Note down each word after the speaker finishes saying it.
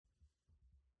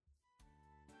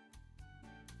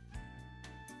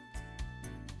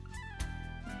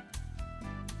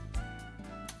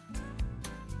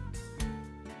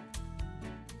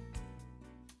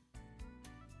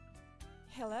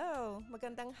Hello!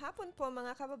 Magandang hapon po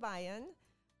mga kababayan.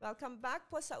 Welcome back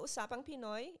po sa Usapang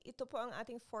Pinoy. Ito po ang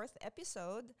ating 4th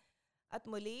episode. At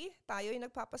muli, tayo ay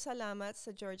nagpapasalamat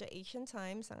sa Georgia Asian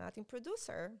Times, ang ating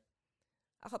producer.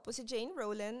 Ako po si Jane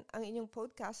Rolen, ang inyong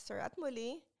podcaster. At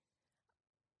muli,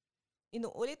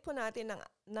 inuulit po natin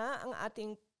na ang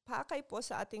ating pakay po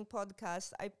sa ating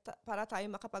podcast ay para tayo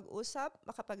makapag-usap,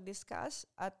 makapag-discuss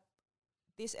at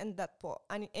this and that po,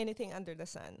 anything under the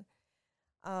sun.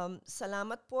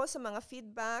 Salamat po sa mga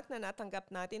feedback na natanggap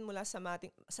natin mula sa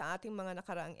ating mga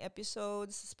nakaraang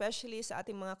episodes, especially sa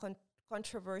ating mga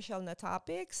controversial na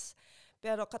topics.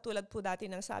 Pero katulad po dati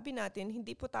ng sabi natin,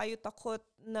 hindi po tayo takot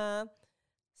na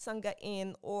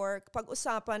sanggain or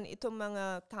pag-usapan itong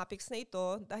mga topics na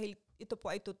ito dahil ito po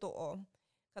ay totoo.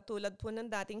 Katulad po ng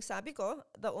dating sabi ko,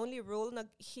 the only rule na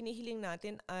hinihiling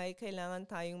natin ay kailangan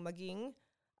tayong maging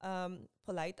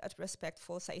polite at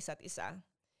respectful sa isa't isa.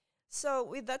 So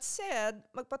with that said,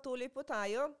 magpatuloy po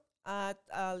tayo at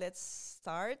let's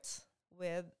start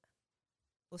with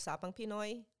Usapang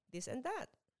Pinoy, this and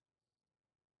that.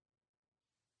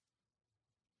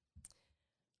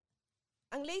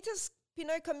 Ang latest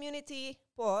Pinoy community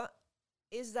po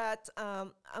is that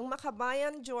ang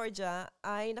Makabayan, Georgia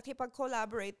ay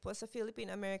nakipag-collaborate po sa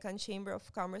Philippine-American Chamber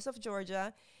of Commerce of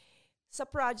Georgia sa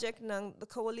project ng the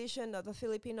Coalition of the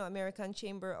Filipino-American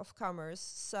Chamber of Commerce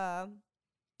sa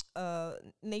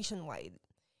nationwide.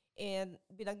 And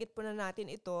binanggit po na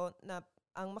natin ito na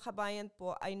ang Makabayan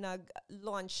po ay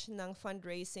nag-launch ng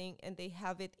fundraising and they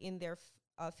have it in their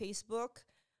Facebook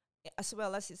as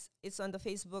well as it's on the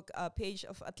Facebook page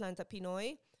of Atlanta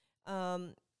Pinoy.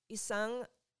 Isang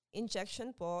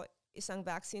injection po, isang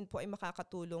vaccine po ay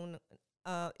makakatulong,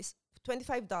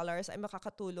 $25 ay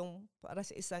makakatulong para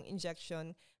sa isang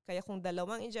injection. Kaya kung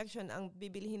 2 injection ang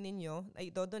bibilihin ninyo na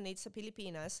i-donate sa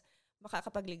Pilipinas,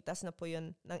 makakapagligtas na po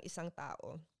yun ng isang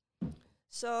tao.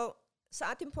 So,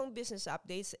 sa ating pong business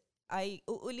updates, ay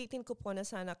uulitin ko po na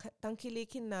sana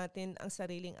tangkilikin natin ang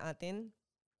sariling atin.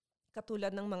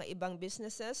 Katulad ng mga ibang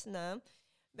businesses na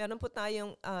meron po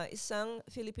tayong isang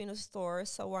Filipino store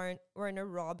sa Warner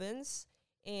Robins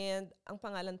and ang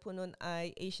pangalan po nun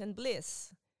ay Asian Bliss.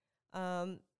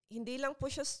 Hindi lang po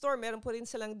siya store, meron po rin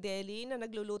silang deli na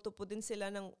nagluluto po din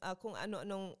sila ng kung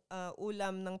ano-anong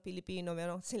ulam ng Pilipino.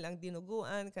 Meron silang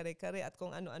dinuguan, kare-kare at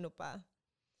kung ano-ano pa.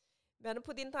 Meron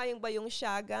po din tayong bayong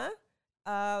siyaga.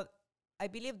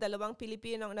 I believe 2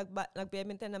 Pilipino ang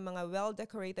nagbebenta ng mga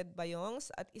well-decorated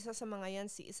bayongs at isa sa mga yan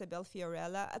si Isabel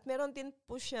Fiorella. At meron din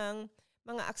po siyang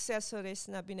mga accessories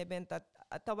na binebenta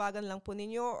at tawagan lang po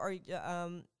ninyo or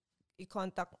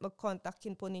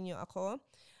mag-contactin po ninyo ako.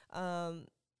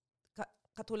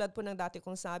 Katulad po ng dati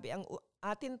kong sabi, ang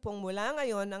atin pong mula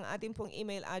ngayon, ang atin pong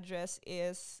email address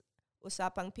is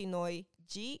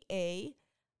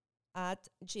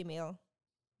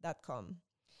usapangpinoyga@gmail.com.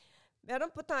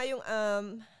 Meron po tayong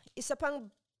isa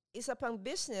pang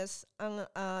business, ang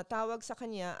tawag sa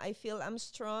kanya, I Feel I'm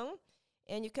Strong,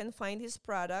 and you can find his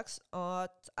products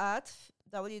at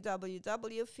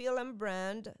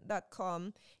www.feelambrand.com,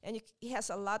 and he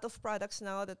has a lot of products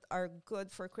now that are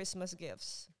good for Christmas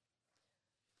gifts.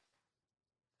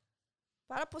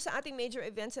 Para po sa ating major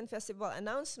events and festival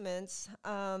announcements,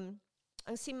 ang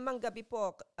simbang gabi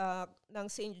po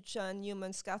ng St. John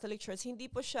Newman's Catholic Church,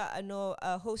 hindi po siya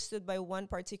hosted by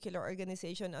one particular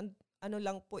organization. Ano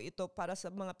lang po ito para sa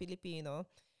mga Pilipino.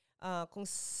 Kung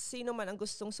sino man ang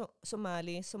gustong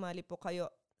sumali po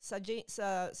kayo. Sa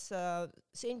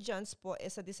St. John's po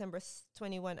sa December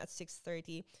 21 at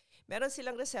 6:30. Meron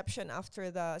silang reception after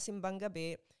the simbang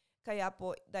gabi. Kaya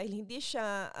po, dahil hindi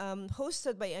siya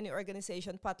hosted by any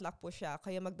organization, potluck po siya.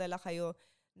 Kaya magdala kayo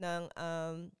ng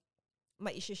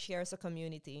ma-share sa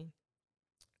community.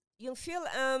 Yung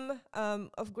PhilAm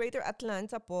of Greater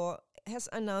Atlanta po has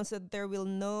announced that there will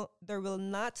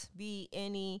not be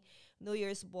any New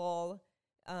Year's Ball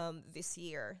this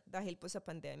year dahil po sa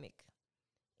pandemic.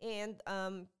 And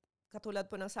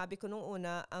katulad po ng sabi ko nung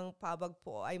una, ang pabag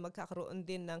po ay magkakaroon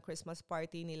din ng Christmas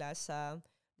party nila sa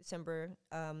December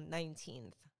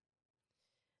 19th.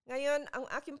 Ngayon, ang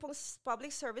aking pong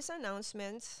public service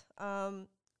announcements,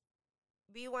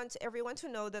 we want everyone to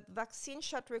know that vaccine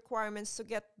shot requirements to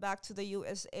get back to the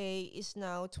USA is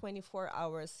now 24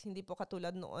 hours. Hindi po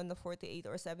katulad noon na 48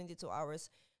 or 72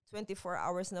 hours. 24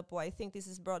 hours na po. I think this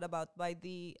is brought about by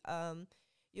the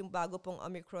yung bago pong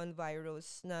Omicron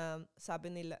virus na sabi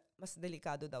nila mas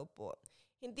delikado daw po.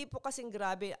 Hindi po kasing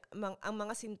grabe ang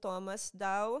mga sintomas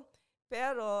daw.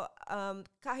 Pero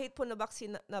kahit po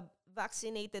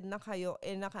vaccinated na kayo,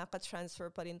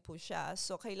 nakaka-transfer pa rin po siya.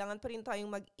 So kailangan pa rin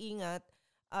tayong mag-ingat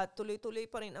at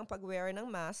tuloy-tuloy pa rin ang pag-wear ng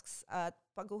masks at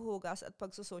paghuhugas at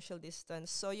pagso-social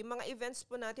distance. So yung mga events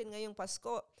po natin ngayong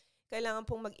Pasko, kailangan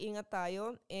pong mag-ingat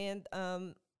tayo and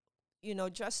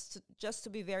just to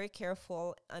be very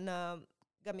careful na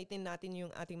gamitin natin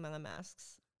yung ating mga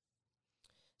masks.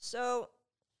 So,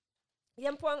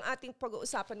 yan po ang ating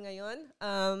pag-uusapan ngayon.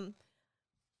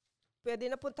 Pwede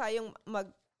na po tayong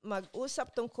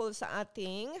mag-usap tungkol sa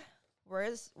ating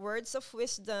words of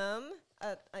wisdom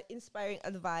at inspiring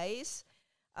advice.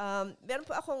 Meron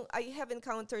po I have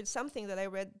encountered something that I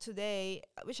read today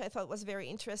which I thought was very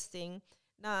interesting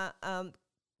na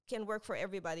can work for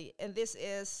everybody. And this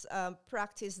is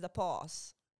practice the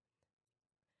pause.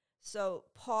 So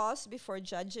pause before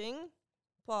judging,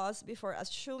 pause before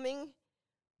assuming,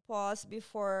 pause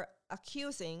before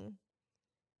accusing,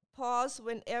 pause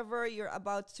whenever you're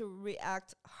about to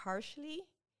react harshly,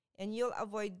 and you'll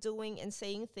avoid doing and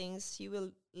saying things you will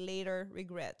later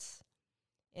regret.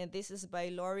 And this is by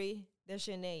Lori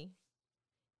Desjardins.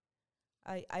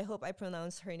 I hope I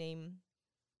pronounced her name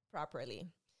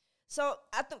properly. So,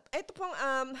 ito pong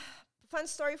fun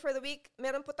story for the week.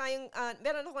 Meron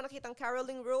ako nakitang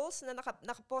caroling rules na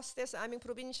nakaposte sa aming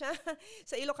probinsya.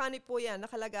 Sa Ilocano po yan,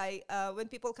 nakalagay, when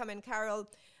people come and carol,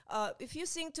 if you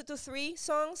sing 2 to 3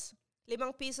 songs, 5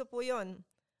 piso po yun.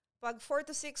 Pag 4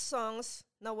 to 6 songs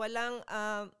na walang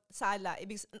sala,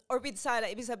 with sala,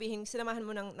 ibig sabihin, sinamahan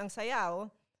mo ng sayaw,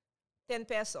 10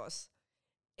 pesos.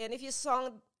 And if you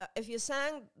sang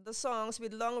the songs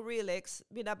with long lyrics,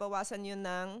 binabawasan yun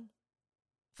ng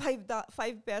 5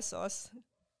 pesos.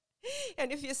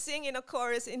 And if you sing in a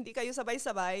chorus, hindi kayo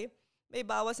sabay-sabay, may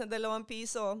bawas na 2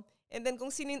 piso. And then kung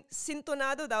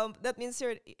sintonado daw, that means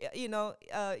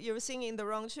you're singing the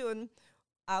wrong tune,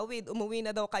 awid, umuwi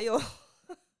na daw kayo.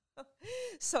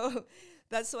 So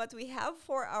that's what we have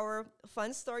for our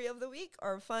fun story of the week,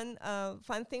 or fun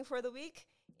thing for the week.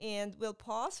 And we'll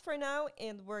pause for now,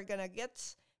 and we're gonna get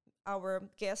our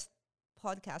guest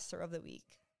podcaster of the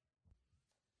week.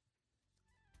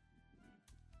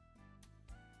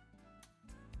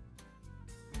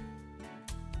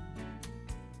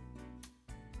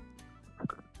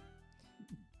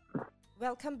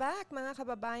 Welcome back, mga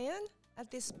kababayan. At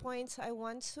this point, I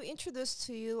want to introduce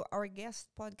to you our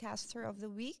guest podcaster of the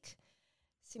week,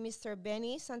 si Mr.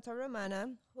 Benny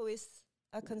StaRomana, who is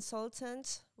a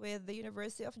consultant with the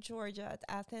University of Georgia at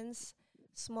Athens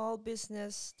Small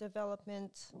Business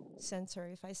Development Center,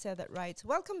 if I said that right.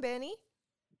 Welcome, Benny.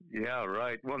 Yeah,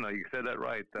 right. Well, no, you said that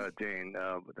right, Jane.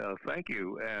 Thank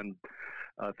you, and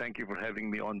thank you for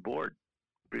having me on board.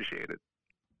 Appreciate it.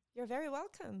 You're very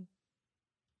welcome.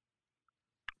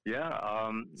 Yeah,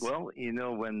 well,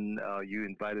 when you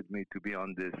invited me to be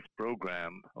on this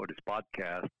program or this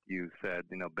podcast, you said,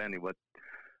 Benny, what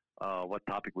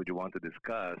topic would you want to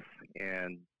discuss?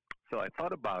 And so I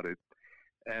thought about it,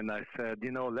 and I said,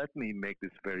 let me make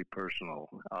this very personal.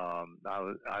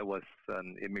 I was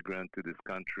an immigrant to this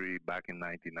country back in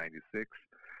 1996,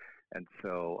 and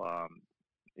so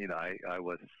I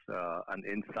was an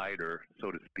insider,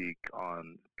 so to speak,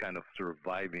 on kind of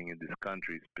surviving in this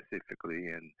country,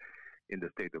 specifically in the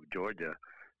state of Georgia.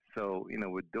 So,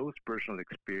 with those personal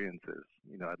experiences,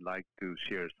 I'd like to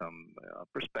share some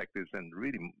perspectives and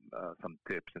really some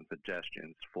tips and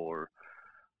suggestions for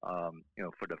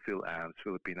the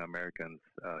Filipino Americans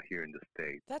here in the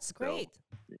state. That's great.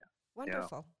 So, yeah.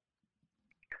 Wonderful.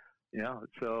 Yeah,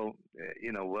 so,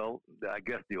 I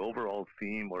guess the overall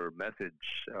theme or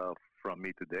message from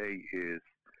me today is,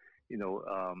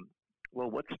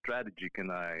 what strategy can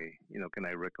I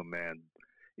recommend,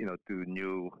 to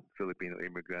new Filipino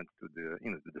immigrants to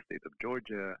the state of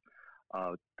Georgia,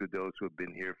 to those who have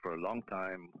been here for a long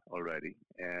time already,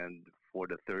 and for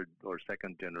the third or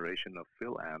second generation of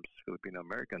Filipino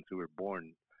Americans who were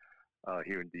born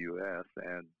here in the U.S.,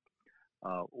 and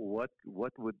what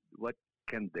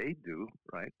can they do,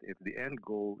 right? If the end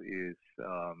goal is,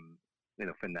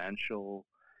 financial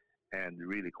and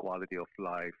really quality of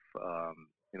life,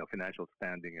 financial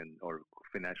standing or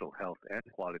financial health and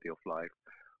quality of life,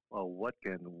 what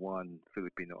can one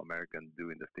Filipino American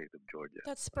do in the state of Georgia?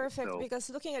 That's perfect, because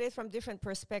looking at it from different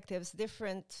perspectives,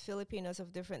 different Filipinos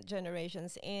of different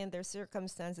generations and their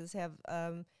circumstances have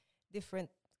different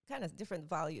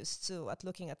values too at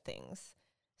looking at things.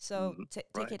 So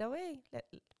take it away.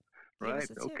 Right.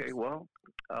 Okay. Well,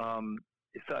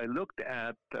 so I looked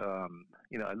at the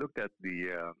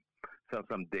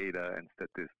some data and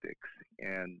statistics,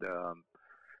 and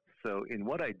so in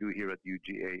what I do here at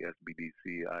UGA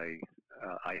SBDC,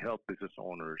 I help business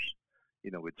owners,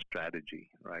 with strategy.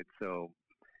 Right. So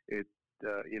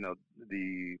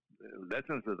the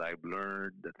lessons that I've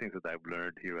learned, the things that I've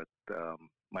learned here at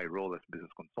my role as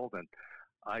business consultant,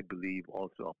 I believe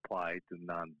also apply to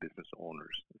non-business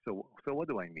owners. So what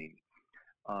do I mean?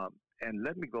 And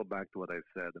let me go back to what I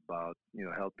said about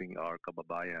helping our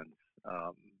kababayans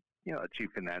achieve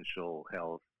financial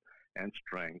health and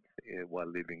strength while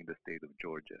living in the state of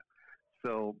Georgia.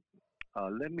 So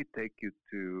let me take you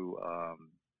to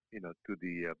to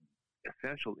the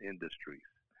essential industries.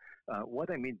 What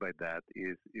I mean by that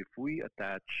is if we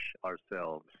attach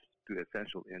ourselves to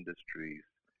essential industries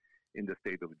in the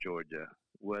state of Georgia,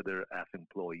 whether as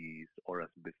employees or as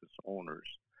business owners,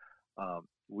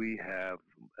 we have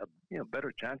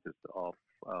better chances of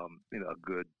a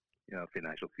good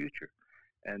financial future.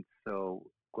 And so,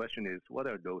 question is, what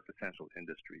are those essential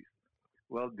industries?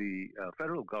 Well, the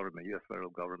federal government, U.S.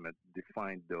 federal government,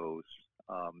 defined those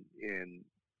in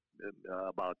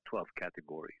about 12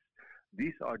 categories.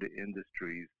 These are the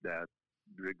industries that,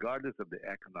 regardless of the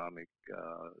economic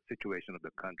situation of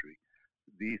the country,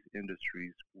 these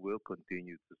industries will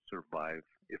continue to survive,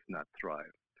 if not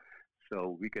thrive.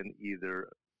 So we can either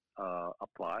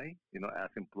apply, as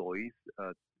employees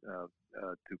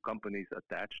to companies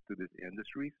attached to these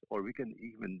industries, or we can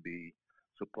even be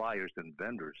suppliers and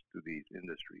vendors to these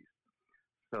industries.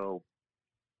 So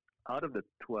out of the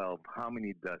 12, how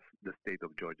many does the state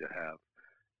of Georgia have?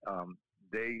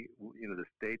 The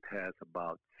state has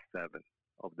about 7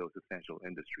 of those essential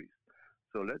industries.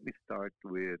 So let me start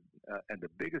with, and the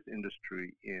biggest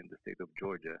industry in the state of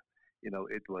Georgia,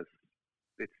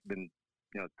 it's been,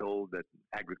 told that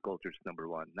agriculture is number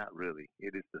one. Not really.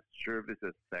 It is the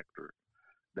services sector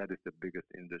that is the biggest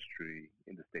industry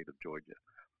in the state of Georgia.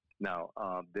 Now,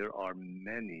 there are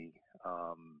many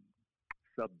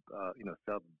sub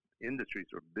industries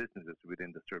or businesses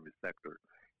within the service sector.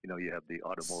 You have the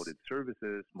automotive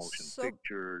services, motion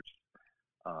pictures,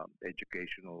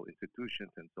 educational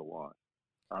institutions, and so on.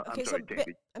 Okay,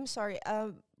 I'm sorry.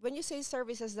 When you say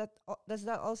services, does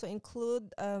that also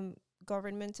include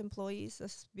government employees?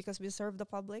 Because we serve the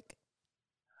public.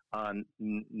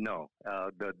 No,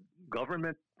 the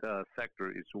government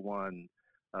sector is one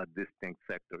distinct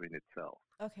sector in itself.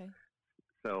 Okay.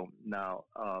 So now,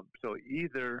 so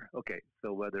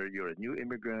whether you're a new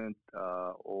immigrant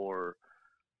or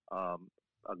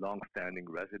a long-standing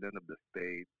resident of the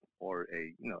state, or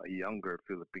a younger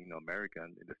Filipino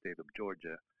American in the state of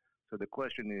Georgia. So the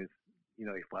question is,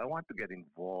 if I want to get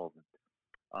involved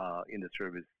in the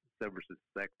services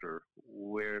sector,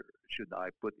 where should I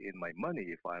put in my money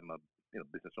if I'm a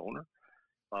business owner?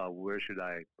 Where should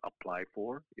I apply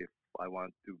for if I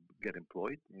want to get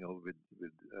employed, with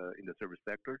in the service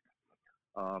sector?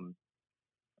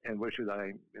 And where should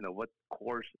I, what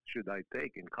course should I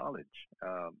take in college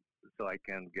so I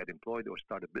can get employed or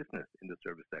start a business in the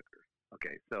service sector?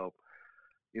 Okay, so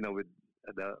with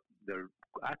the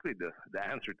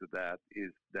answer to that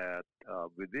is that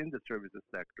within the services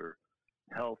sector,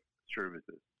 health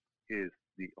services is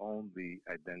the only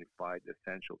identified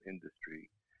essential industry,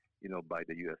 by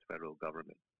the U.S. federal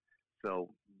government. So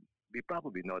we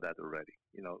probably know that already.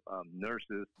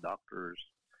 Nurses, doctors,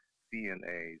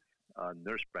 CNAs,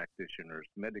 nurse practitioners,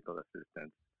 medical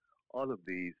assistants, all of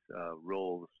these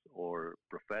roles or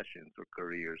professions or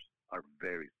careers are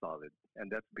very solid. And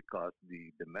that's because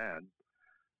the demand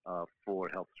for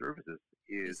health services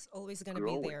is always going to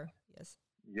be there. Yes.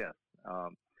 Yes.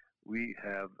 We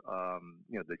have,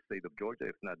 the state of Georgia,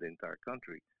 if not the entire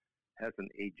country, has an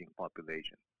aging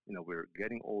population. We're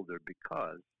getting older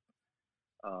because,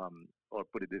 or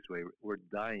put it this way, we're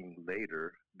dying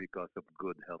later because of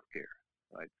good health care,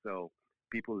 right? So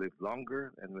people live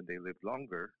longer, and when they live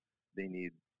longer, they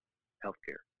need health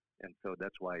care. And so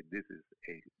that's why this is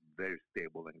a very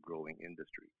stable and growing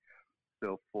industry.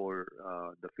 So for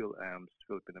the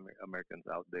Filipino Americans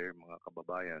out there, mga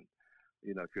kababayan,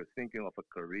 if you're thinking of a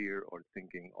career or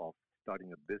thinking of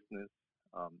starting a business,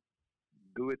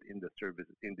 do it in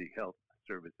the health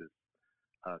services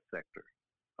sector.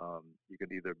 You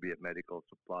can either be a medical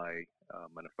supply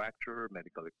manufacturer,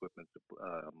 medical equipment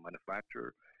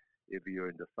manufacturer. If you're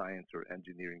in the science or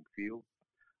engineering field,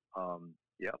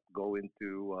 go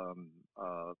into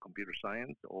computer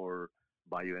science or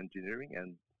bioengineering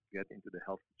and get into the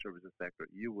health services sector.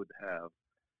 You would have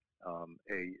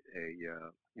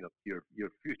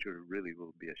your future really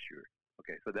will be assured.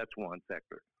 Okay, so that's one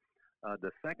sector.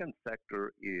 The second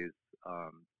sector is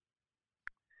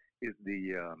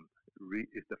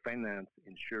the finance,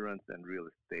 insurance, and real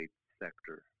estate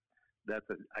sector. That's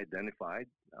identified,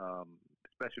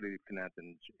 especially finance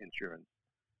and insurance,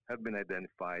 have been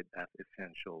identified as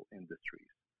essential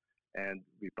industries. and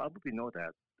we probably know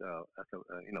that as a,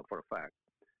 for a fact.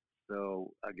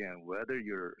 So again, whether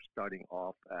you're starting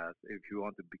off as if you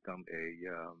want to become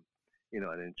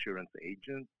an insurance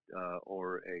agent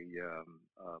or a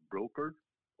broker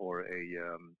or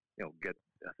get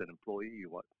as an employee,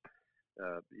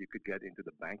 you could get into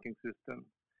the banking system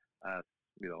as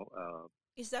you know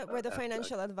Is that where the as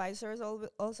financial advisors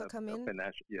also come a in?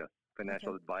 financial yes Okay.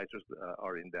 financial advisors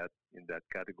are in that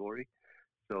category.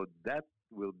 So that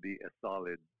will be a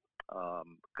solid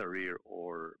career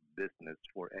or business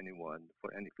for anyone,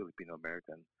 for any Filipino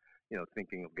American,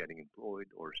 thinking of getting employed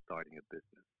or starting a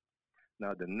business.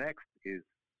 Now, the next is,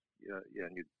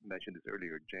 and you mentioned this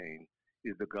earlier, Jane,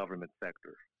 is the government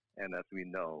sector. And as we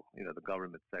know, the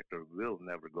government sector will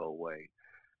never go away,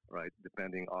 right?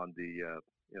 Depending on the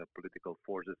political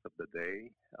forces of the day,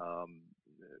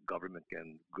 government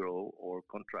can grow or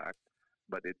contract,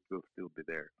 but it will still be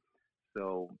there.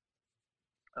 So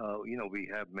we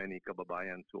have many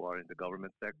kababayans who are in the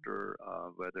government sector,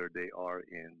 whether they are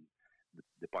in the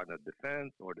Department of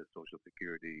Defense or the Social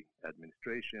Security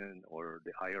Administration or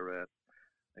the IRS.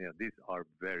 These are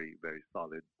very, very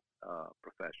solid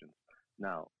professions.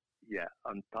 Now, yeah,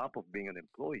 on top of being an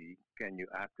employee, can you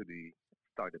actually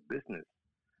start a business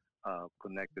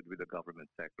connected with the government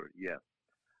sector? Yes.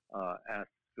 As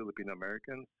Filipino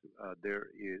Americans,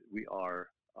 we are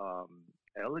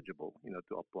eligible,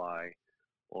 to apply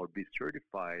or be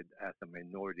certified as a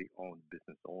minority-owned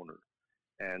business owner.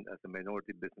 And as a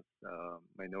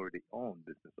minority-owned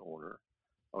business owner,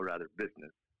 or rather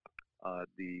business,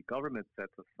 the government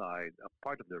sets aside a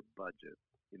part of their budget,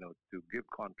 to give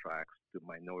contracts to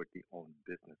minority-owned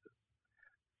businesses.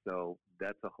 So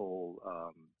that's a whole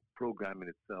program in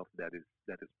itself that is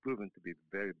proven to be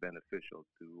very beneficial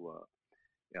to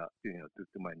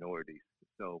minorities.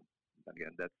 So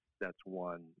again, that's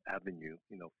one avenue,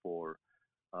 for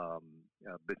um,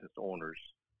 business owners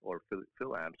or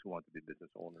Philams who want to be business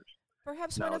owners.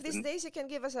 Perhaps one Now, of these days you can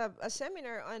give us a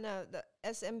seminar on the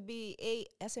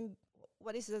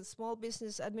what is the Small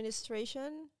Business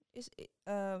Administration? Is that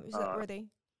uh, where they? mhm.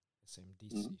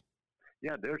 SMDC.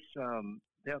 Yeah, there's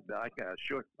I can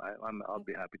sure I'll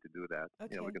be happy to do that. We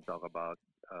Okay, can talk about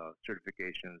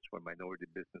certifications for minority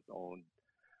business owned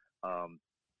um,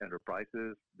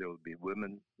 enterprises. There will be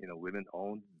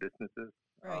women-owned businesses.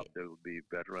 right. There will be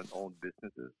veteran-owned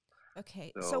businesses.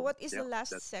 Okay. So So what is the yeah,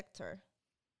 last that's sector?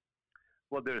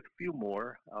 well. There's a few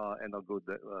more, and I'll go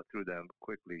through them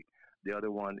quickly. The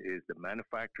other one is the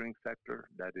manufacturing sector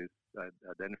that is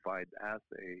identified as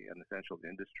an essential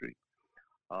industry.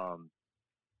 Um,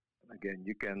 Again,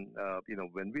 you can,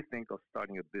 when we think of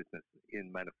starting a business in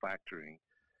manufacturing,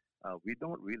 we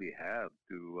don't really have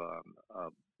to,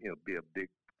 be a big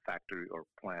factory or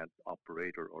plant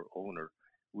operator or owner.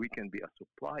 We can be a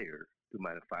supplier to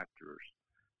manufacturers.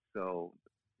 So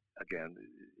again,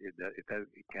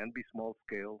 it can be small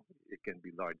scale, it can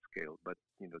be large scale, but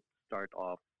start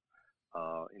off,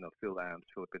 Philams,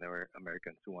 Filipino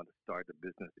Americans who want to start a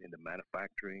business in the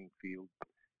manufacturing field,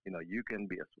 you can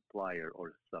be a supplier or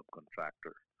a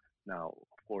subcontractor. Now,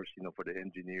 of course, for the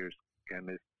engineers,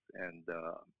 chemists, and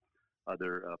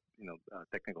other,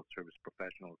 technical service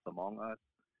professionals among us,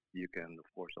 you can, of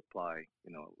course, apply,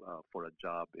 for a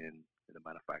job in the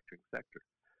manufacturing sector.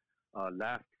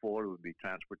 Last four would be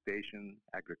transportation,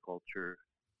 agriculture,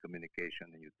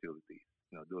 communication, and utilities.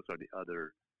 Those are the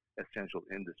other essential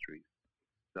industries.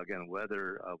 So again,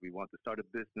 whether we want to start a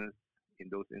business in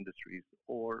those industries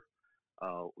or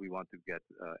we want to get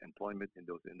employment in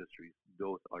those industries,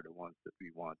 those are the ones that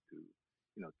we want to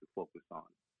focus on.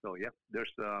 So yeah,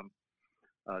 there's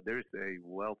a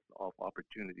wealth of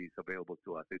opportunities available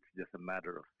to us. It's just a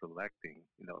matter of selecting,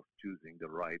 of choosing the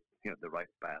right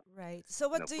path, Right. So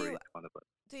what for each one of us.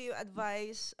 do you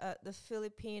advise the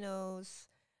Filipinos,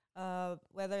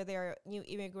 whether they're new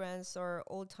immigrants or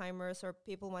old timers or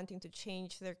people wanting to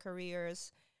change their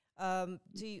careers?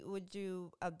 Would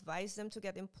you advise them to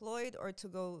get employed or to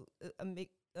go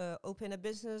open a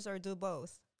business or do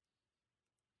both?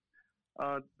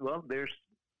 Well, there's,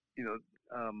 you know,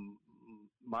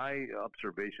 my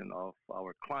observation of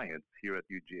our clients here at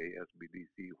UGA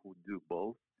SBDC who do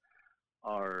both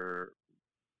are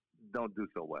don't do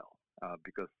so well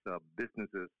because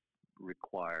businesses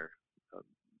require,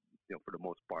 for the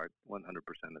most part, 100%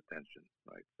 attention,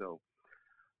 right? So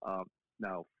um,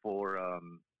 now for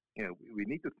we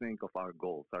need to think of our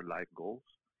goals, our life goals,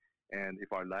 and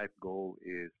if our life goal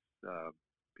is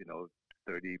you know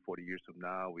 30, 40 years from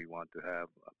now, we want to have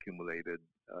accumulated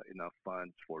enough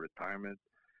funds for retirement,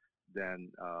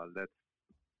 then let's,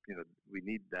 we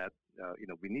need that,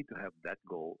 we need to have that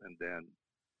goal and then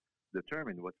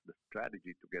determine what's the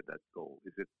strategy to get that goal.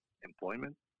 Is it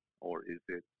employment or is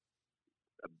it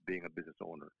being a business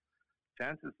owner?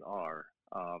 Chances are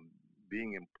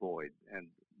being employed, and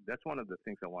that's one of the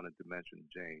things I wanted to mention,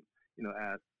 Jane.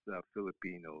 As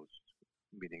Filipinos,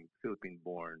 meaning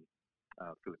Philippine-born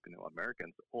Filipino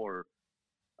Americans or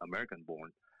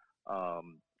American-born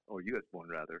or U.S.-born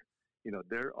rather,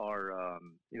 there are,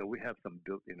 we have some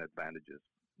built-in advantages.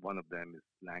 One of them is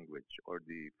language or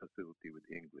the facility with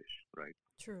English, right?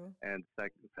 True. And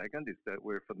second is that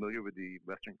we're familiar with the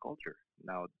Western culture.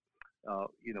 Now,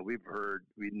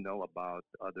 we know about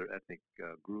other ethnic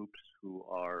groups who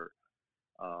are,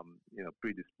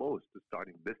 predisposed to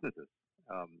starting businesses.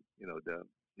 The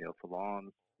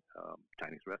salons,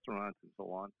 Chinese restaurants, and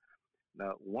so on.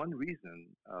 Now, one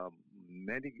reason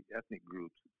many ethnic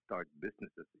groups start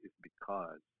businesses is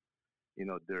because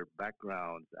their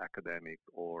backgrounds, academic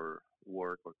or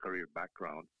work or career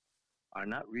backgrounds, are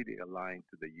not really aligned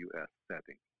to the U.S.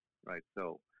 setting, right?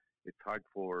 So it's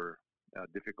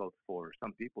difficult for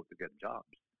some people to get jobs,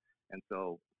 and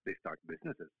so they start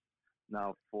businesses.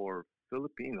 Now, for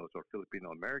Filipinos or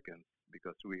Filipino Americans,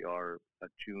 because we are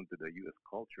attuned to the U.S.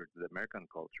 culture, to the American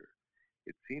culture,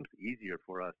 it seems easier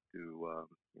for us to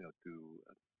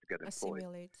get employed.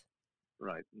 Assimilate.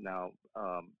 Right now,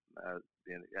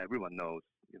 everyone knows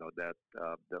that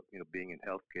being in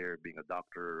healthcare, being a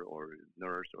doctor or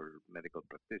nurse or medical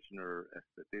practitioner,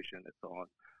 esthetician, and so on,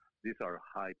 these are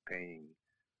high-paying,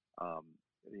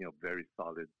 very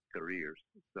solid careers.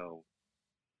 So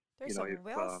There's if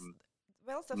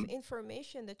wealth of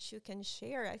information that you can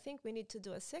share. I think we need to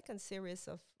do a second series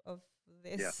of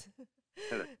this. Yeah,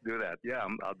 let's do that. Yeah,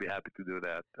 I'll be happy to do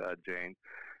that, Jane.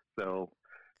 So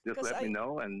just let me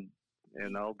know, and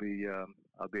I'll be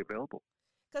available.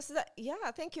 Because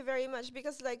thank you very much.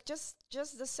 Because like just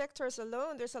the sectors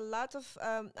alone, there's a lot of.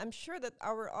 I'm sure that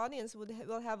our audience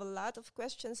will have a lot of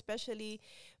questions, especially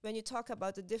when you talk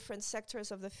about the different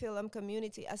sectors of the film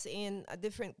community, as in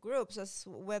different groups, as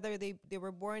whether they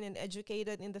were born and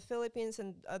educated in the Philippines,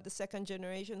 and the second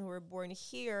generation who were born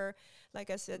here. Like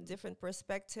I said, different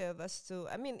perspective as to.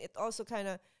 I mean, it also kind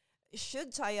of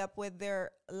should tie up with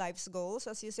their life's goals,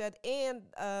 as you said,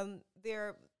 and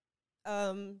their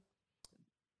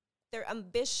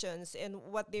ambitions and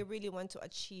what they really want to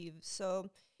achieve. So,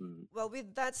 well,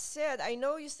 with that said, I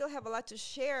know you still have a lot to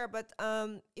share, but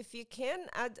if you can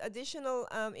add additional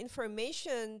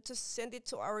information to send it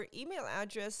to our email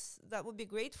address, that would be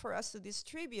great for us to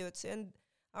distribute. And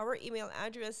our email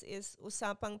address is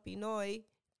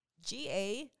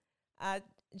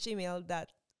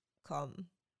usapangpinoyga@gmail.com.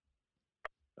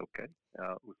 Okay.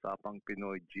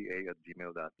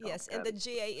 usapangpinoyga@gmail.com. Yes, and the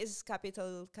GA is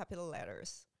capital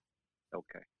letters.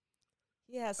 Okay.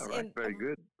 Yes, All right. and Very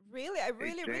good. I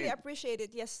really appreciate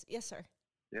it. Yes, sir.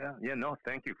 Yeah. No.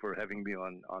 Thank you for having me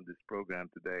on this program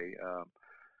today.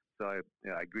 So I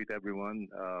greet everyone,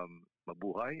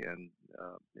 mabuhay, and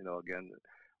again,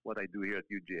 what I do here at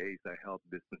UGA is I help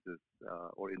businesses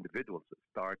or individuals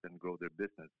start and grow their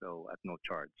business. So at no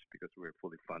charge, because we're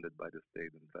fully funded by the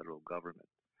state and federal government.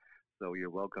 So you're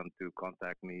welcome to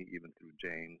contact me even through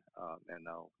Jane, and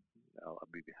I'll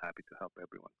be happy to help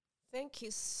everyone. Thank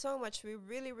you so much. We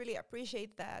really, really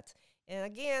appreciate that. And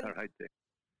again, all right, Jane.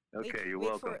 Okay, you're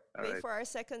welcome. Wait for our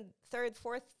second, third,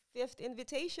 fourth, fifth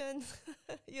invitation.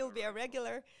 You'll be a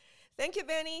regular. Thank you,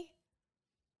 Benny.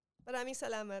 Maraming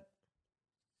salamat.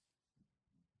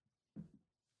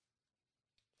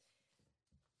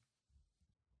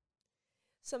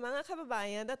 So mga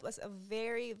kababayan, that was a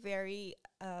very, very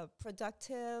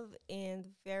productive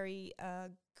and very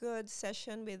good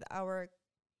session with our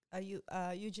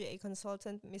UGA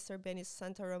consultant, Mr. Benny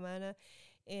StaRomana.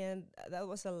 And that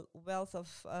was a wealth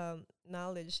of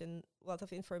knowledge and wealth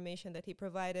of information that he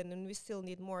provided, and we still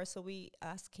need more, so we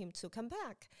asked him to come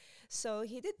back. So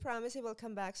he did promise he will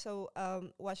come back, so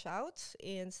watch out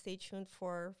and stay tuned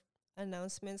for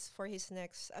announcements for his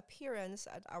next appearance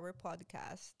at our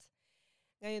podcast.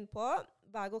 Ngayon po,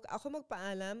 bago ako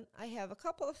magpaalam, I have a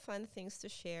couple of fun things to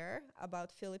share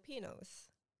about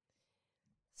Filipinos.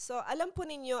 So, alam po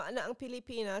ninyo na ang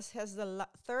Pilipinas has the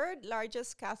third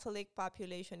largest Catholic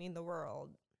population in the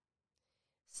world.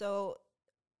 So,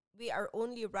 we are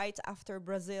only right after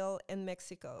Brazil and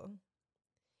Mexico.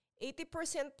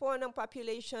 80% po ng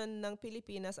population ng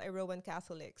Pilipinas ay Roman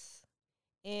Catholics.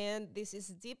 And this is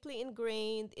deeply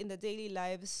ingrained in the daily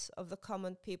lives of the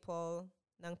common people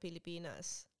ng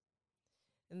Pilipinas.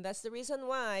 And that's the reason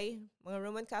why, mga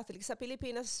Roman Catholics sa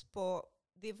Pilipinas po,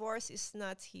 divorce is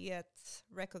not yet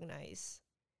recognized.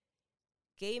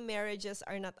 Gay marriages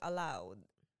are not allowed,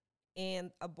 and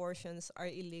abortions are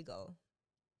illegal.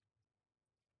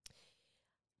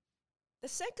 The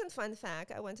second fun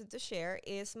fact I wanted to share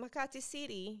is Makati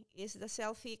City is the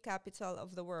selfie capital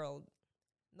of the world.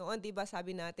 Noon, di ba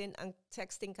sabi natin, ang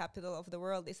texting capital of the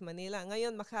world is Manila.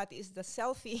 Ngayon, Makati is the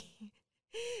selfie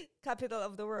capital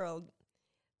of the world.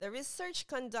 The research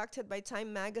conducted by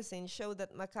Time magazine showed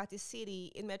that Makati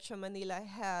City in Metro Manila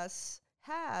has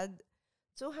had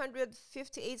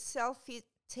 258 selfie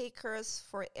takers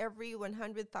for every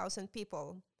 100,000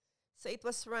 people. So it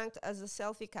was ranked as the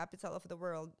selfie capital of the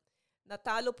world.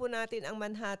 Natalo po natin ang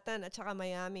Manhattan at saka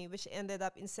Miami, which ended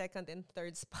up in second and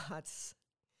third spots.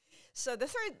 So the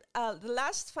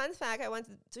last fun fact I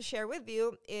wanted to share with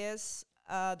you is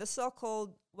the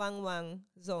so-called Wangwang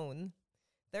zone.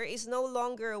 There is no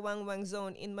longer a Wangwang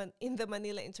zone in the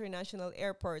Manila International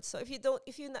Airport. So if you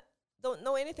don't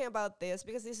know anything about this,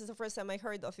 because this is the first time I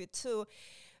heard of it too,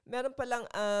 meron palang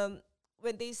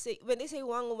when they say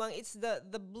Wangwang, it's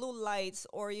the blue lights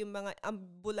or yung mga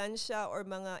ambulansya or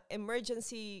mga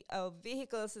emergency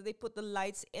vehicles. They put the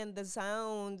lights and the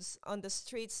sounds on the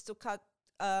streets to cut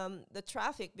the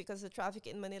traffic, because the traffic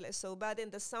in Manila is so bad,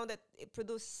 and the sound that it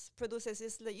produces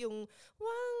is like yung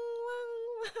wang wang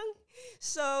wang.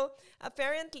 So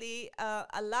apparently,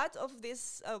 a lot of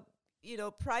these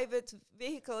private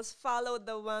vehicles follow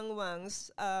the wang wangs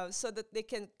so that they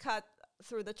can cut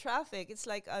through the traffic. It's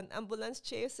like an ambulance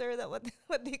chaser, that what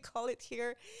they call it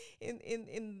here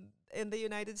in the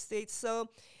United States.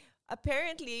 So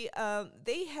apparently,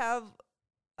 they have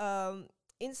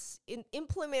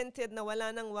implemented na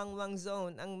wala ng wangwang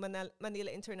zone ang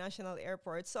Manila International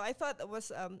Airport. So I thought it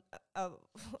was a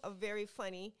very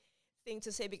funny thing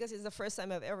to say, because it's the first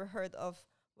time I've ever heard of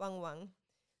wangwang.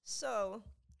 So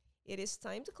it is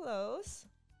time to close.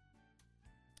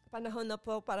 Panahon na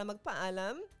po para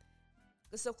magpaalam.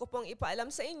 Gusto ko pong ipaalam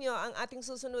sa inyo, ang ating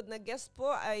susunod na guest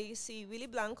po ay si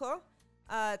Willie Blanco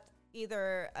at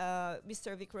either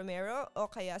Mr. Vic Romero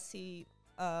o kaya si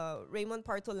Raymond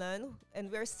Partolan, and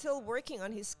we're still working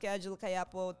on his schedule, kaya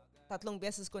po 3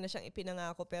 beses ko na siyang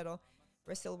ipinangako, pero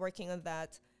we're still working on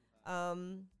that.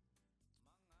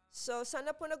 So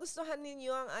sana po nagustuhan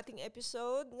ninyo ang ating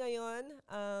episode ngayon.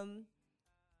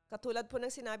 Katulad po ng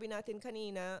sinabi natin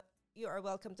kanina, you are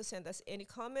welcome to send us any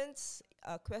comments,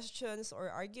 questions, or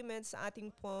arguments sa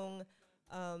ating pong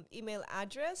email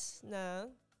address na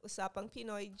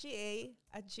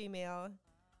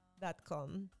usapangpinoyga@gmail.com.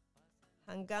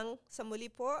 Hanggang sa muli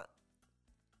po,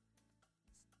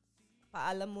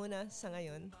 paalam muna sa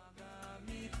ngayon.